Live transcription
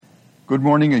Good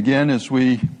morning again. As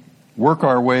we work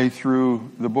our way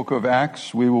through the book of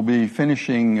Acts, we will be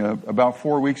finishing about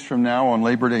 4 weeks from now on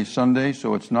Labor Day Sunday,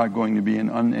 so it's not going to be an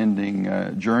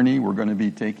unending journey. We're going to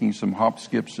be taking some hop,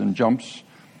 skips, and jumps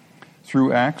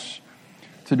through Acts.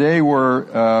 Today we're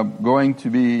going to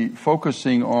be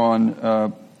focusing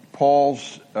on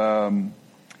Paul's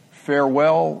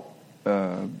farewell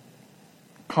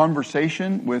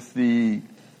conversation with the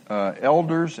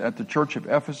elders at the church of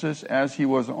Ephesus as he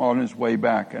was on his way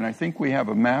back. And I think we have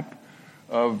a map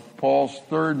of Paul's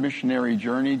third missionary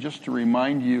journey. Just to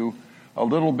remind you a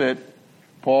little bit,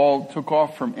 Paul took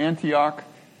off from Antioch,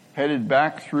 headed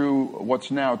back through what's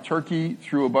now Turkey,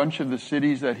 through a bunch of the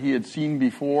cities that he had seen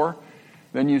before.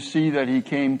 Then you see that he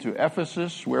came to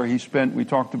Ephesus, where he spent, we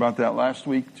talked about that last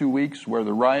week, 2 weeks, where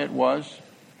the riot was.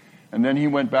 And then he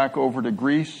went back over to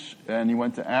Greece, and he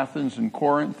went to Athens and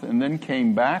Corinth, and then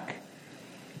came back.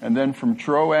 And then from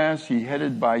Troas, he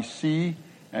headed by sea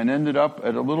and ended up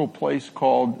at a little place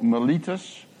called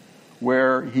Miletus,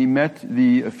 where he met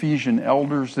the Ephesian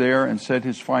elders there and said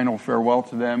his final farewell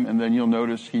to them. And then you'll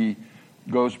notice he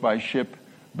goes by ship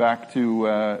back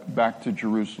to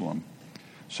Jerusalem.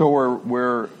 So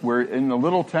we're in the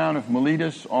little town of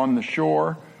Miletus on the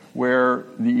shore, where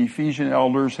the Ephesian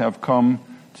elders have come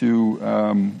to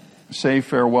say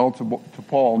farewell to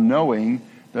Paul, knowing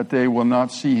that they will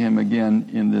not see him again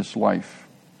in this life.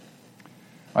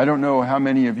 I don't know how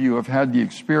many of you have had the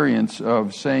experience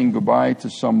of saying goodbye to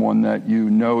someone that you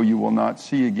know you will not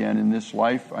see again in this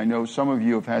life. I know some of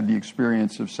you have had the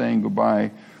experience of saying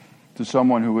goodbye to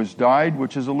someone who has died,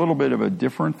 which is a little bit of a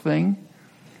different thing.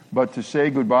 But to say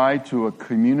goodbye to a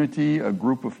community, a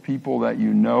group of people that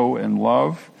you know and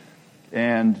love,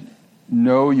 and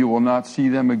know you will not see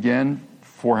them again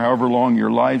for however long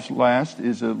your lives last,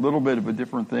 is a little bit of a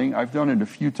different thing. I've done it a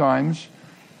few times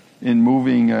in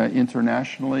moving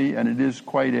internationally, and it is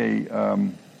quite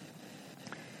a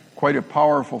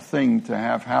powerful thing to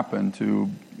have happen,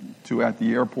 to at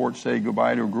the airport say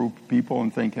goodbye to a group of people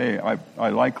and think, hey, I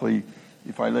likely,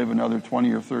 if I live another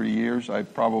 20 or 30 years, I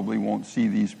probably won't see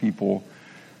these people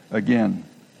again.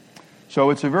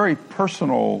 So it's a very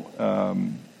personal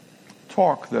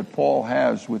talk that Paul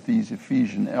has with these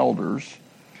Ephesian elders.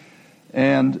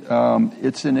 And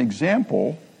it's an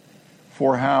example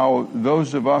for how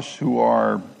those of us who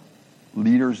are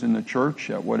leaders in the church,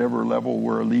 at whatever level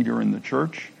we're a leader in the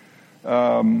church,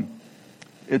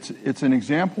 it's an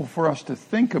example for us to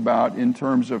think about in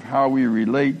terms of how we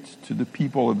relate to the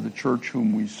people of the church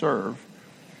whom we serve.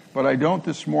 But I don't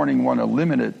this morning want to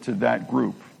limit it to that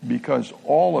group, because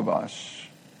all of us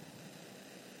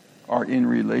are in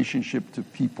relationship to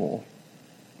people.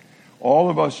 All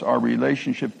of us are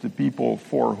relationship to people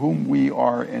for whom we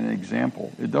are an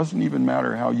example. It doesn't even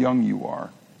matter how young you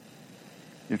are.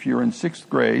 If you're in 6th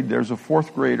grade, there's a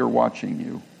 4th grader watching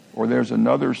you, or there's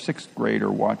another 6th grader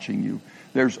watching you.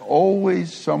 There's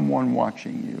always someone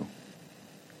watching you.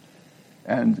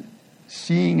 And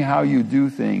seeing how you do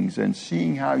things, and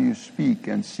seeing how you speak,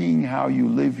 and seeing how you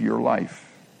live your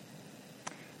life.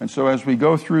 And so as we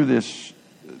go through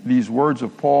these words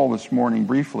of Paul this morning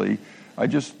briefly,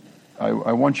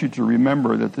 I want you to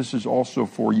remember that this is also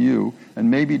for you,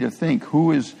 and maybe to think,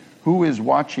 who is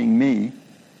watching me,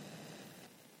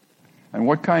 and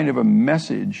what kind of a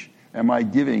message am I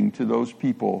giving to those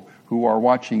people who are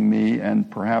watching me and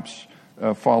perhaps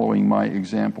following my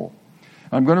example.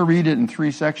 I'm going to read it in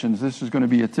 3 sections. This is going to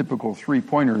be a typical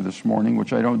 3-pointer this morning,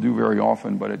 which I don't do very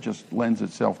often, but it just lends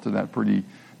itself to that pretty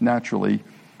naturally.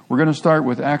 We're going to start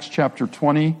with Acts chapter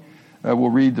 20. We'll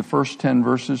read the first 10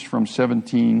 verses from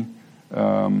 17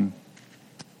 to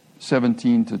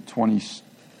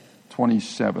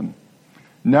 27.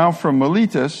 Now from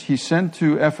Miletus he sent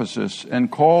to Ephesus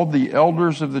and called the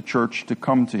elders of the church to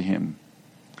come to him.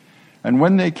 And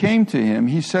when they came to him,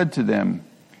 he said to them,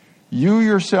 "You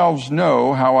yourselves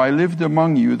know how I lived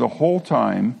among you the whole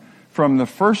time, from the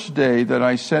first day that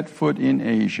I set foot in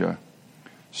Asia,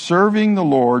 serving the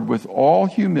Lord with all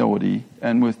humility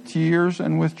and with tears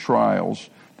and with trials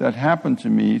that happened to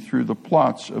me through the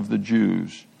plots of the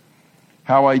Jews.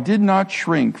 How I did not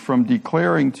shrink from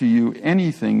declaring to you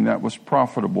anything that was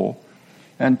profitable,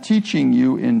 and teaching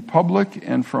you in public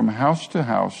and from house to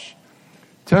house,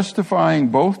 testifying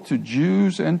both to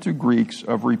Jews and to Greeks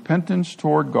of repentance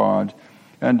toward God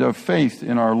and of faith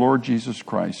in our Lord Jesus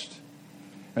Christ.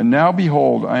 And now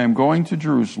behold, I am going to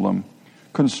Jerusalem,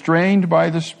 constrained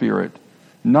by the Spirit,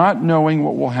 not knowing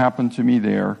what will happen to me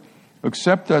there,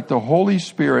 except that the Holy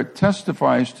Spirit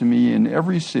testifies to me in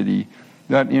every city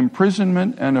that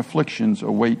imprisonment and afflictions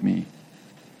await me.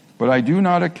 But I do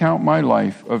not account my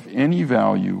life of any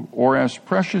value or as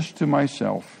precious to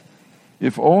myself,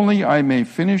 if only I may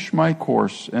finish my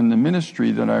course and the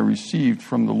ministry that I received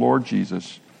from the Lord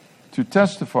Jesus, to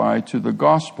testify to the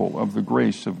gospel of the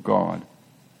grace of God.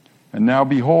 And now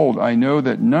behold, I know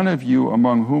that none of you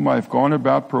among whom I've gone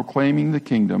about proclaiming the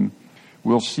kingdom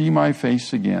will see my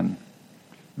face again.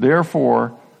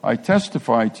 Therefore, I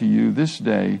testify to you this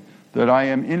day that I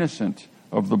am innocent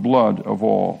of the blood of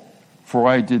all, for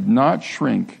I did not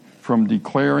shrink from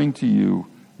declaring to you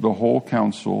the whole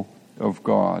counsel of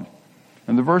God.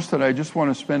 And the verse that I just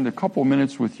want to spend a couple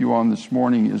minutes with you on this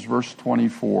morning is verse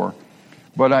 24.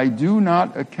 But I do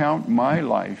not account my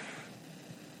life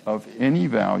of any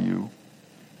value,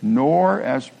 nor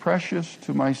as precious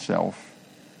to myself,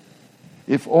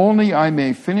 if only I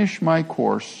may finish my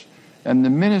course and the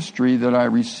ministry that I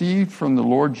received from the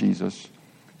Lord Jesus,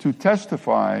 to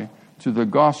testify to the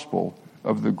gospel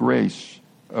of the grace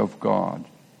of God.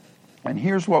 And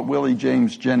here's what Willie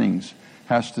James Jennings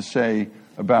has to say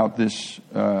about this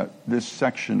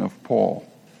section of Paul.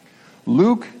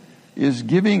 Luke is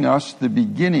giving us the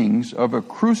beginnings of a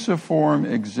cruciform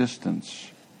existence,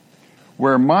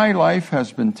 where my life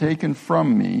has been taken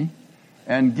from me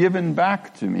and given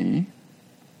back to me,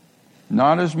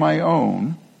 not as my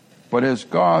own, but as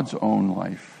God's own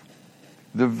life.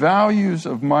 The values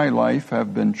of my life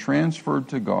have been transferred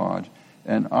to God,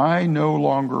 and I no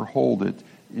longer hold it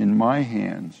in my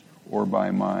hands or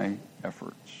by my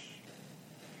efforts.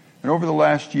 And over the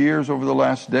last years, over the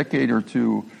last decade or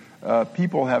two,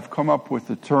 people have come up with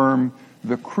the term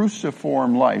the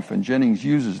cruciform life, and Jennings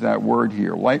uses that word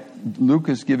here. Luke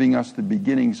is giving us the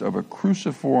beginnings of a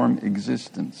cruciform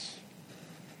existence.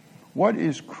 What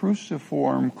is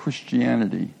cruciform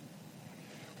Christianity?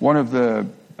 One of the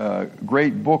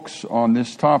great books on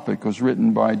this topic was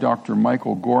written by Dr.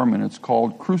 Michael Gorman. It's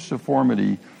called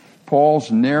Cruciformity, Paul's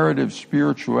Narrative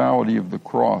Spirituality of the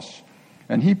Cross.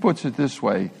 And he puts it this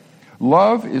way: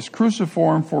 love is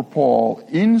cruciform for Paul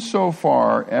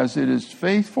insofar as it is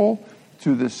faithful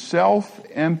to the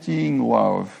self-emptying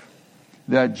love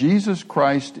that Jesus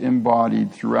Christ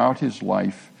embodied throughout his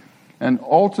life and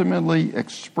ultimately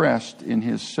expressed in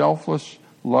his selfless,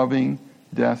 loving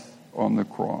death on the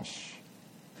cross.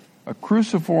 A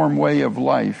cruciform way of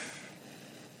life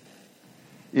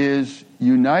is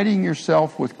uniting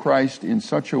yourself with Christ in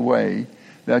such a way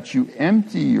that you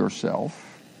empty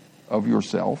yourself of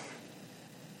yourself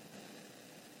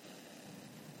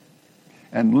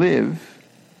and live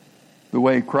the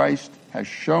way Christ has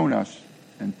shown us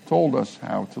and told us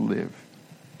how to live.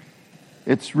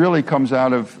 It really comes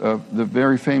out of the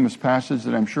very famous passage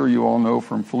that I'm sure you all know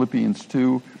from Philippians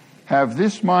 2. Have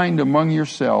this mind among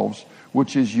yourselves,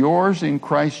 which is yours in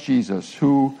Christ Jesus,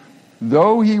 who,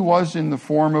 though he was in the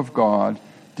form of God,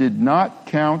 did not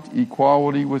count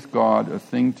equality with God a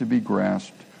thing to be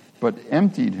grasped, but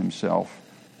emptied himself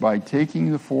by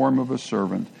taking the form of a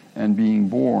servant and being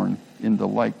born in the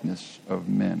likeness of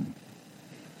men.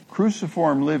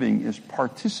 Cruciform living is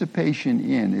participation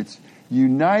in, it's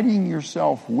uniting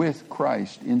yourself with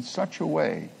Christ in such a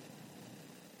way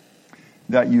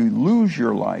that you lose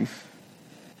your life,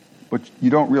 but you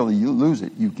don't really lose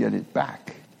it, you get it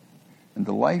back. And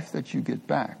the life that you get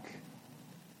back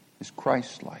is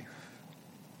Christ's life.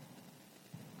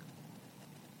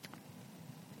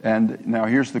 And now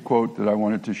here's the quote that I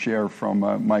wanted to share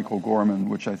from Michael Gorman,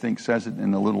 which I think says it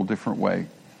in a little different way.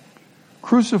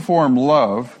 Cruciform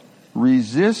love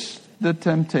resists the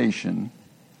temptation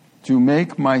to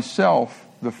make myself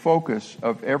the focus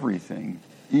of everything,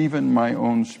 even my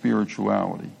own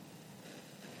spirituality.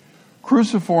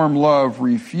 Cruciform love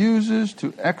refuses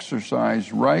to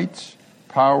exercise rights,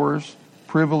 powers,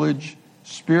 privilege,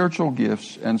 spiritual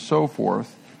gifts, and so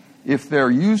forth if their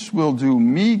use will do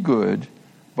me good,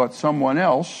 but someone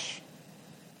else,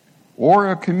 or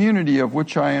a community of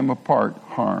which I am a part,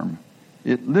 harm.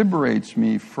 It liberates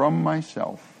me from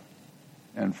myself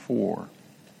and for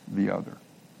the other.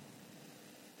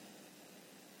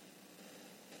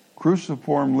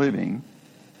 Cruciform living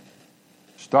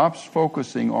stops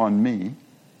focusing on me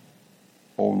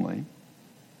only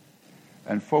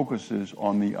and focuses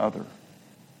on the other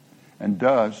and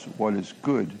does what is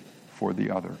good for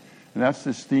the other. And that's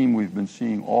this theme we've been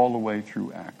seeing all the way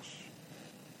through Acts.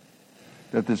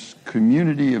 That this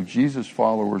community of Jesus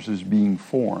followers is being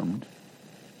formed,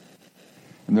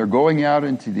 and they're going out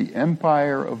into the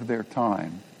empire of their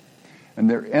time, and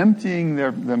they're emptying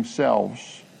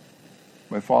themselves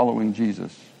by following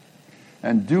Jesus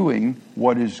and doing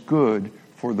what is good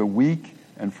for the weak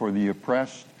and for the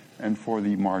oppressed and for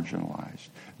the marginalized.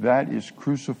 That is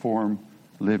cruciform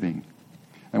living.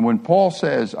 And when Paul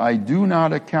says, I do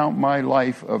not account my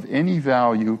life of any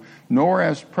value, nor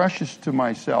as precious to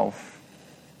myself,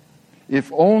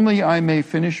 if only I may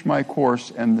finish my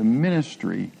course and the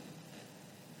ministry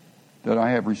that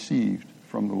I have received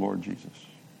from the Lord Jesus.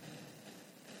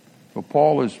 So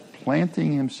Paul is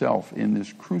planting himself in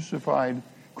this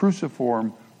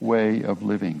cruciform way of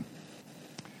living.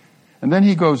 And then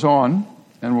he goes on,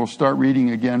 and we'll start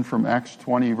reading again from Acts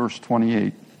 20, verse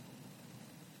 28.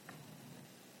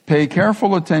 Pay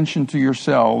careful attention to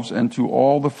yourselves and to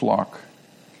all the flock,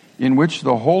 in which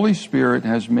the Holy Spirit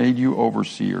has made you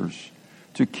overseers,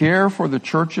 to care for the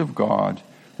church of God,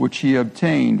 which he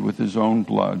obtained with his own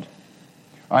blood.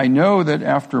 I know that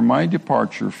after my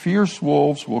departure, fierce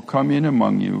wolves will come in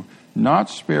among you, not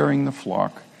sparing the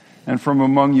flock, and from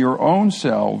among your own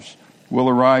selves will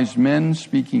arise men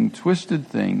speaking twisted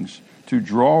things to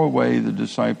draw away the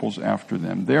disciples after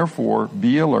them. Therefore,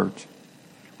 be alert,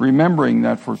 remembering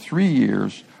that for 3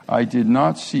 years I did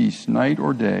not cease night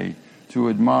or day to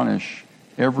admonish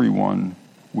everyone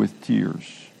with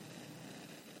tears.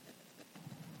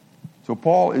 So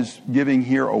Paul is giving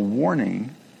here a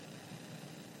warning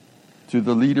to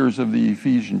the leaders of the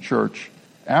Ephesian church.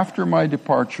 After my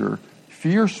departure,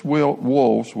 fierce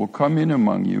wolves will come in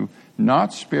among you,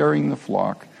 not sparing the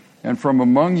flock, and from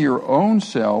among your own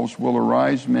selves will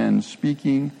arise men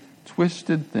speaking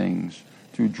twisted things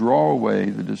to draw away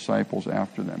the disciples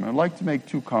after them. I'd like to make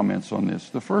 2 comments on this.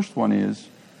 The first one is,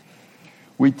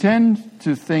 we tend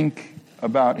to think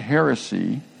about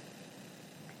heresy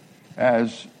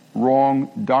as wrong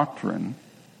doctrine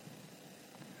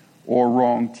or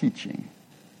wrong teaching.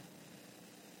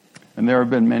 And there have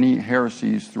been many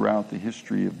heresies throughout the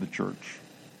history of the church.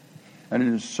 And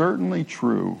it is certainly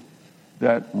true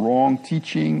that wrong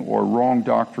teaching or wrong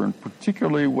doctrine,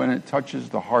 particularly when it touches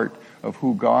the heart of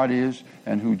who God is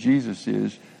and who Jesus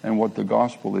is and what the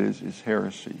gospel is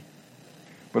heresy.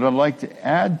 But I'd like to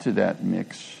add to that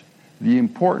mix the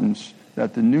importance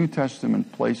that the New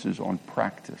Testament places on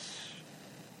practice.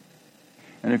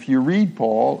 And if you read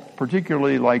Paul,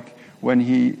 particularly like when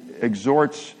he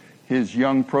exhorts his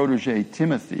young protege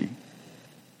Timothy,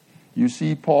 you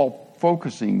see Paul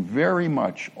focusing very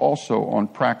much also on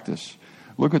practice.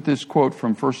 Look at this quote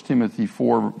from 1 Timothy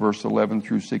 4, verse 11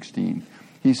 through 16.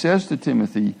 He says to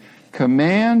Timothy,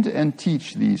 command and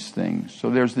teach these things.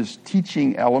 So there's this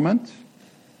teaching element.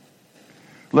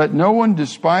 Let no one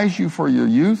despise you for your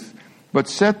youth, but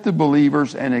set the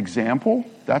believers an example.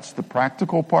 That's the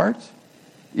practical part.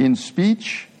 In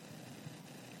speech,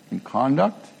 in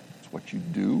conduct, that's what you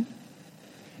do.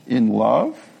 In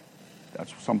love,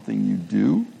 that's something you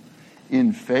do.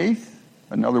 In faith,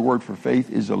 another word for faith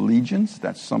is allegiance,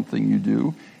 that's something you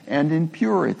do. And in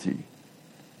purity.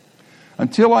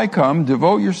 Until I come,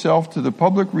 devote yourself to the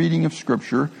public reading of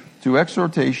Scripture, to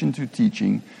exhortation, to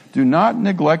teaching. Do not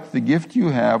neglect the gift you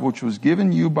have, which was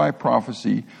given you by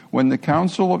prophecy when the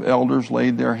council of elders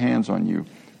laid their hands on you.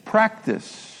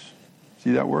 Practice.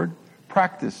 See that word?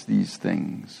 Practice these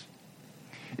things.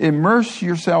 Immerse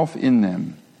yourself in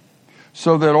them,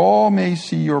 so that all may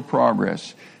see your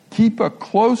progress. Keep a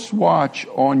close watch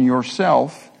on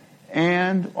yourself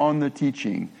and on the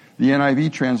teaching. The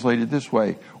NIV translated this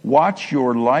way: watch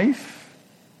your life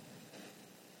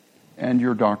and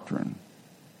your doctrine.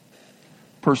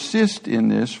 Persist in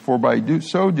this, for by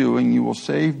so doing you will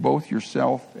save both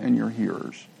yourself and your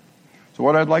hearers. So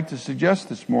what I'd like to suggest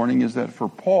this morning is that for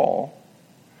Paul,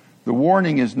 the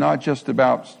warning is not just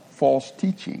about false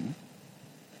teaching.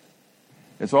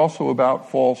 It's also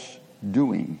about false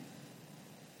doing.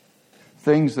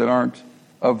 Things that aren't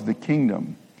of the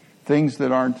kingdom. Things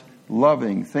that aren't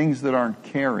loving. Things that aren't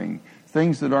caring.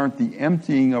 Things that aren't the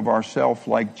emptying of ourself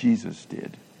like Jesus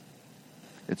did.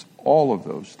 It's all of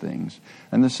those things.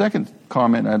 And the second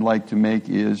comment I'd like to make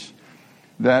is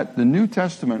that the New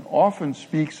Testament often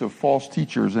speaks of false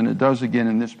teachers, and it does again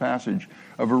in this passage,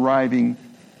 of arising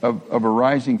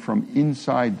from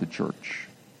inside the church.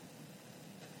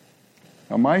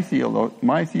 Now, my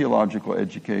theological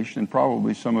education, and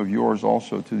probably some of yours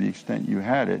also to the extent you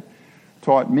had it,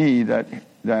 taught me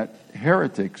that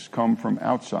heretics come from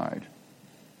outside.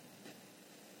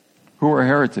 Who are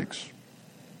heretics?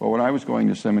 Well, when I was going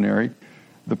to seminary,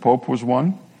 the Pope was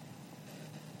one.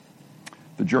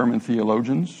 The German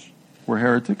theologians were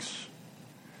heretics.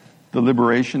 The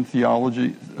liberation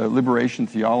theology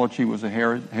was a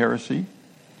heresy.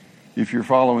 If you're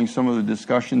following some of the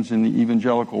discussions in the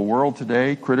evangelical world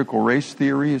today, critical race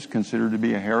theory is considered to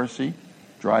be a heresy,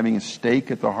 driving a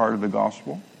stake at the heart of the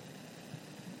gospel.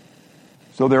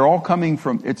 So they're all coming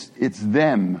from, it's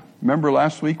them. Remember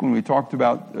last week when we talked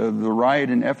about the riot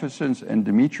in Ephesus and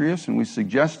Demetrius, and we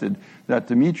suggested that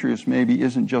Demetrius maybe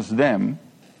isn't just them,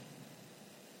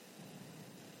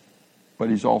 but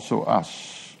he's also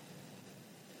us.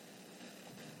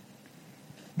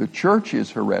 the church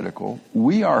is heretical,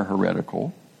 we are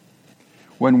heretical,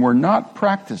 when we're not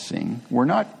practicing, we're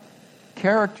not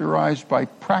characterized by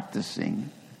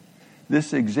practicing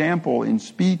this example in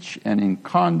speech and in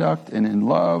conduct and in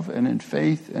love and in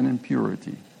faith and in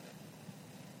purity.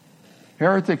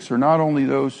 Heretics are not only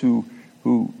those who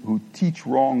teach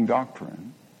wrong doctrine.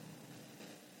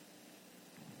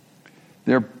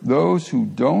 They're those who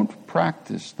don't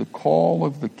practice the call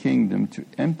of the kingdom to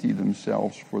empty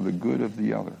themselves for the good of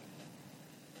the other.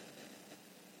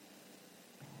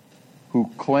 Who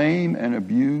claim and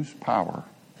abuse power.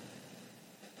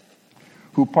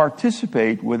 Who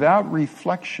participate without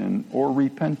reflection or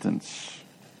repentance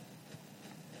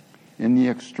in the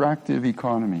extractive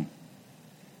economy,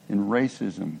 in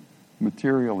racism,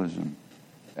 materialism,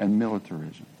 and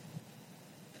militarism.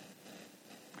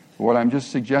 What I'm just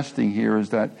suggesting here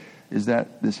is that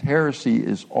this heresy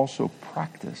is also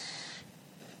practice.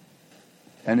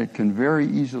 And it can very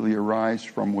easily arise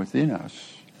from within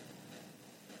us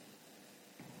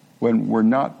when we're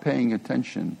not paying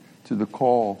attention to the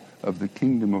call of the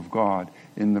kingdom of God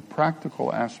in the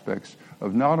practical aspects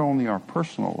of not only our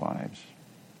personal lives,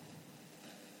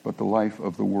 but the life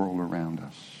of the world around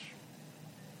us.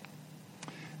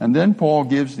 And then Paul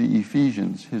gives the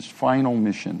Ephesians his final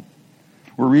mission.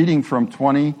 We're reading from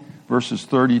 20, verses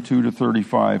 32 to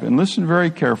 35. And listen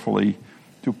very carefully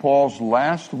to Paul's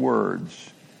last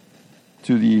words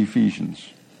to the Ephesians.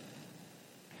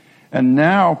 And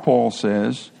now, Paul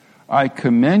says, I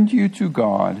commend you to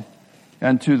God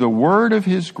and to the word of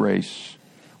his grace,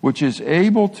 which is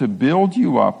able to build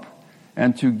you up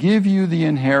and to give you the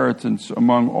inheritance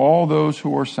among all those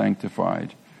who are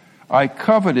sanctified. I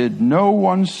coveted no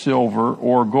one's silver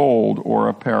or gold or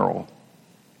apparel.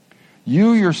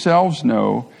 You yourselves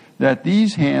know that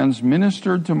these hands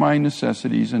ministered to my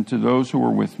necessities and to those who were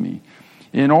with me.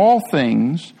 In all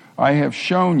things I have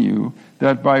shown you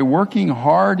that by working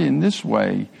hard in this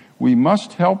way, we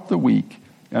must help the weak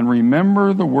and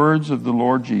remember the words of the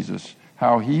Lord Jesus,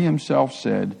 how he himself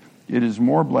said, it is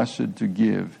more blessed to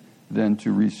give than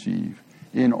to receive.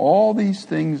 In all these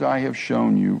things I have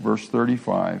shown you, verse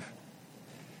 35,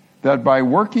 that by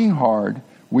working hard,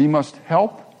 we must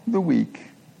help the weak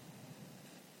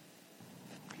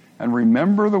and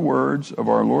remember the words of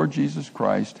our Lord Jesus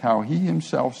Christ, how he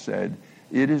himself said,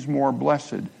 it is more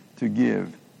blessed to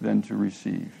give than to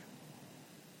receive.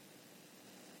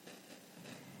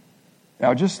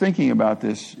 Now, just thinking about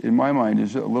this, in my mind,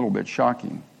 is a little bit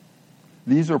shocking.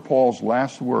 These are Paul's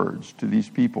last words to these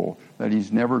people that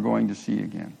he's never going to see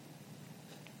again.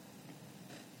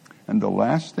 And the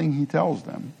last thing he tells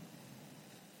them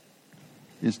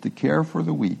is to care for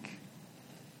the weak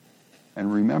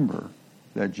and remember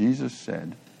that Jesus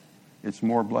said it's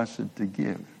more blessed to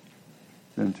give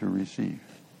than to receive.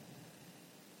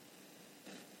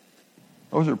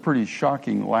 Those are pretty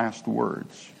shocking last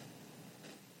words.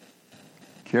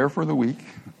 Care for the weak,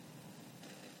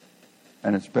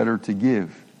 and it's better to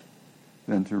give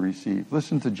than to receive.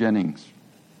 Listen to Jennings.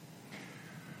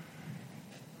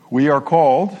 We are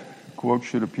called, quote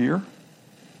should appear,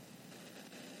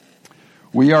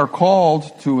 we are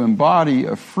called to embody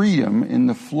a freedom in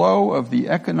the flow of the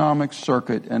economic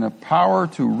circuit and a power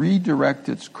to redirect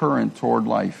its current toward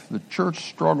life. The church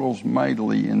struggles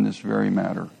mightily in this very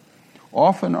matter.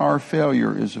 Often our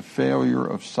failure is a failure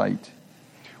of sight.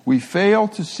 We fail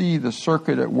to see the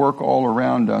circuit at work all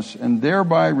around us and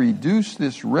thereby reduce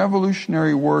this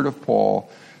revolutionary word of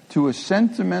Paul to a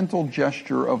sentimental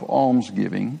gesture of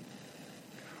almsgiving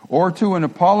or to an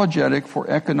apologetic for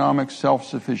economic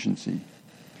self-sufficiency.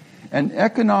 An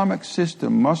economic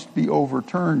system must be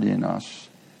overturned in us,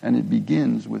 and it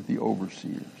begins with the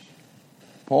overseers.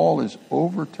 Paul is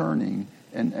overturning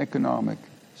an economic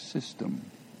system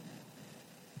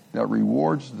that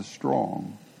rewards the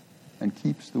strong and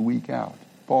keeps the weak out.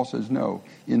 Paul says, no,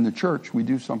 in the church we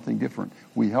do something different.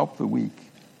 We help the weak.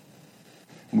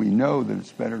 And we know that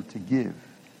it's better to give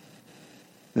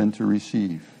than to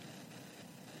receive.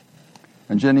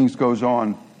 And Jennings goes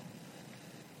on,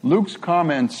 Luke's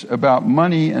comments about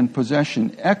money and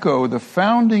possession echo the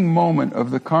founding moment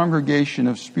of the congregation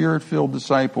of Spirit-filled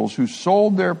disciples who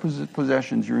sold their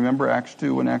possessions, you remember Acts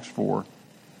 2 and Acts 4,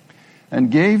 and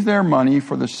gave their money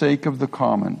for the sake of the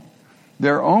common.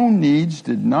 Their own needs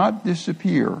did not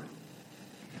disappear.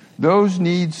 Those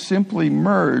needs simply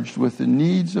merged with the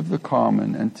needs of the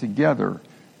common, and together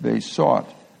they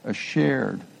sought a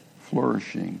shared,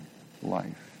 flourishing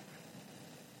life.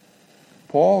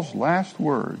 Paul's last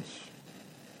words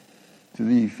to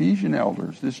the Ephesian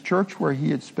elders, this church where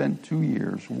he had spent 2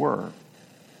 years, were,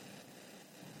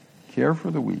 care for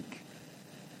the weak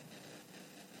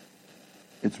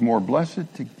It's more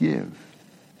blessed to give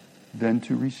than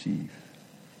to receive.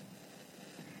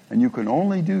 And you can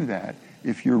only do that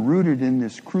if you're rooted in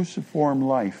this cruciform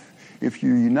life, if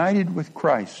you're united with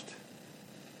Christ,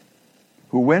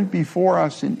 who went before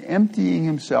us in emptying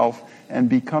himself and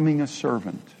becoming a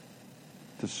servant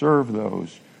to serve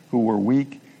those who were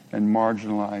weak and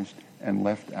marginalized and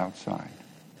left outside.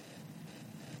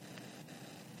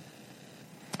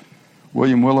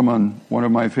 William Willimon, one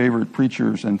of my favorite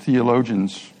preachers and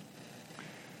theologians,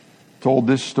 told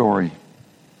this story.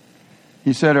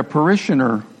 He said, a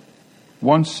parishioner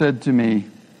once said to me,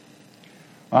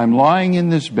 I'm lying in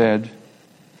this bed,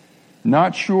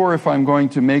 not sure if I'm going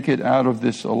to make it out of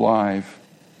this alive,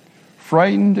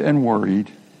 frightened and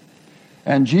worried,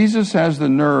 and Jesus has the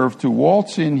nerve to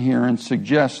waltz in here and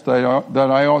suggest that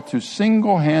I ought to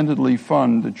single-handedly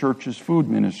fund the church's food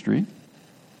ministry.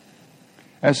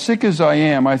 As sick as I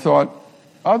am, I thought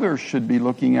others should be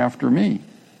looking after me,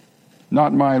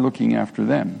 not my looking after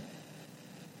them.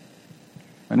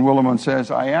 And Willimon says,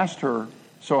 I asked her,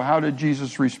 so how did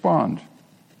Jesus respond?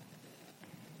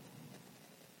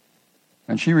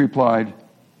 And she replied,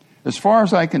 as far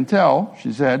as I can tell,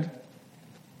 she said,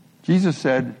 Jesus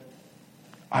said,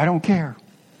 I don't care.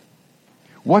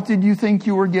 What did you think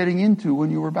you were getting into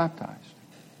when you were baptized?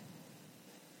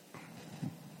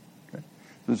 Okay.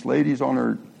 This lady's on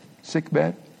her sick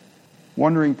bed,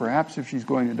 wondering perhaps if she's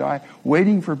going to die,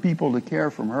 waiting for people to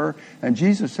care from her. And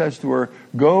Jesus says to her,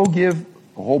 go give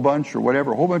a whole bunch or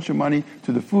whatever, a whole bunch of money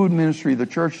to the food ministry of the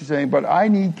church. She's saying, but I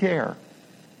need care.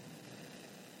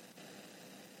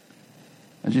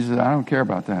 And she says, I don't care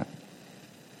about that.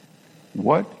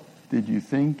 What did you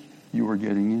think you were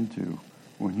getting into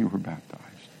when you were baptized?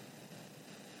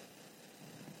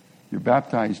 You're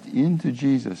baptized into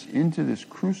Jesus, into this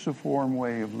cruciform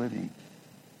way of living.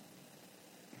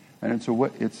 And it's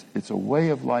a way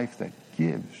of life that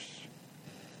gives.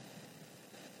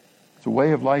 It's a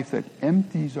way of life that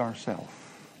empties ourselves.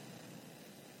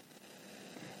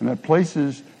 And that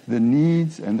places the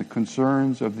needs and the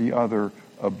concerns of the other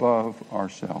above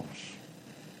ourselves.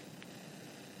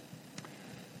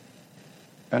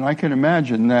 And I can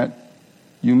imagine that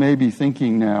you may be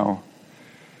thinking now,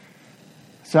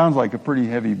 sounds like a pretty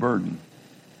heavy burden.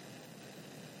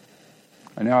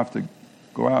 I now have to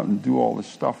go out and do all this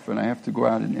stuff, and I have to go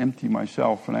out and empty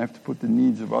myself, and I have to put the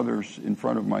needs of others in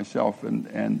front of myself,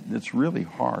 and it's really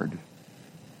hard.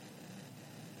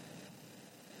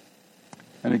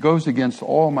 And it goes against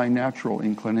all my natural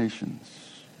inclinations.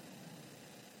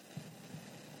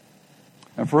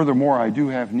 And furthermore, I do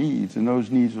have needs, and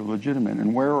those needs are legitimate.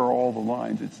 And where are all the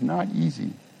lines? It's not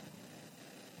easy.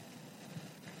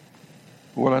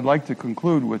 But what I'd like to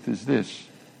conclude with is this.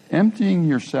 Emptying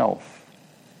yourself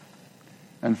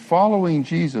and following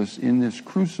Jesus in this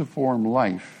cruciform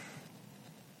life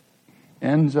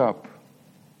ends up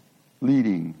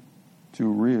leading to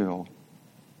real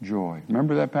joy.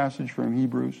 Remember that passage from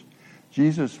Hebrews?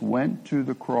 Jesus went to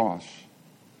the cross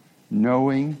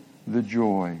knowing the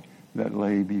joy that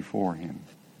lay before him.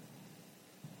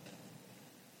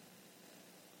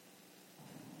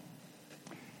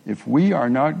 If we are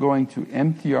not going to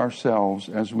empty ourselves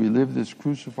as we live this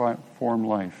cruciform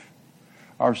life,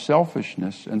 our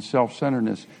selfishness and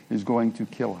self-centeredness is going to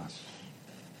kill us.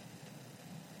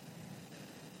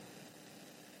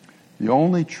 The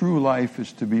only true life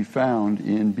is to be found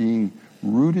in being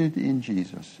rooted in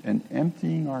Jesus and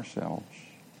emptying ourselves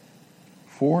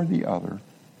for the other,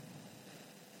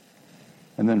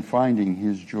 and then finding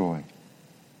his joy.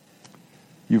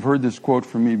 You've heard this quote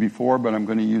from me before, but I'm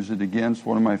going to use it again. It's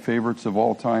one of my favorites of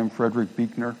all time, Frederick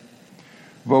Buechner.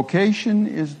 Vocation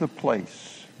is the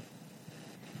place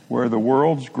where the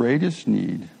world's greatest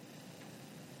need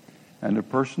and a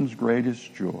person's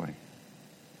greatest joy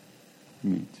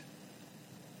meet.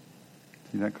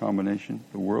 See that combination?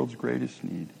 The world's greatest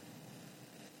need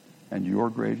and your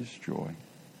greatest joy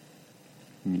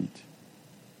meet.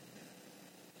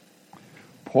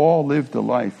 Paul lived a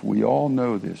life, we all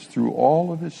know this, through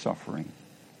all of his suffering.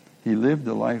 He lived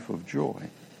a life of joy.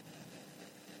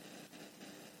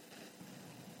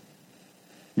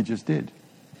 He just did.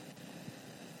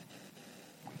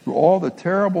 Through all the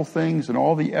terrible things and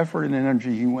all the effort and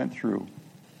energy he went through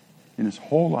in his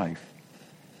whole life,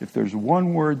 if there's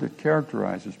one word that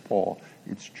characterizes Paul,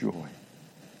 it's joy.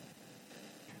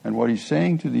 And what he's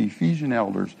saying to the Ephesian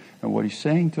elders and what he's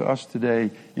saying to us today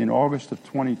in August of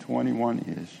 2021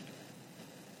 is,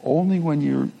 only when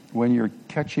you're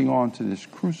catching on to this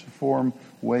cruciform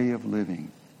way of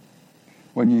living,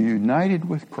 when you're united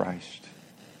with Christ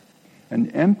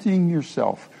and emptying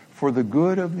yourself for the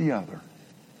good of the other,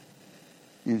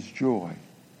 is joy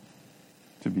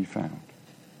to be found.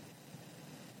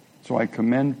 So I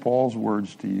commend Paul's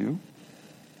words to you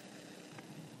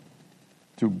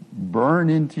to burn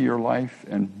into your life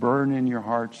and burn in your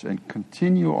hearts and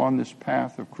continue on this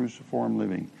path of cruciform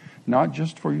living, not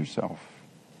just for yourself,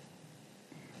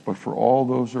 but for all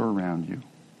those who are around you,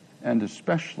 and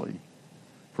especially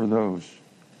for those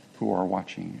who are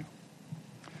watching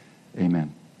you.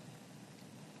 Amen.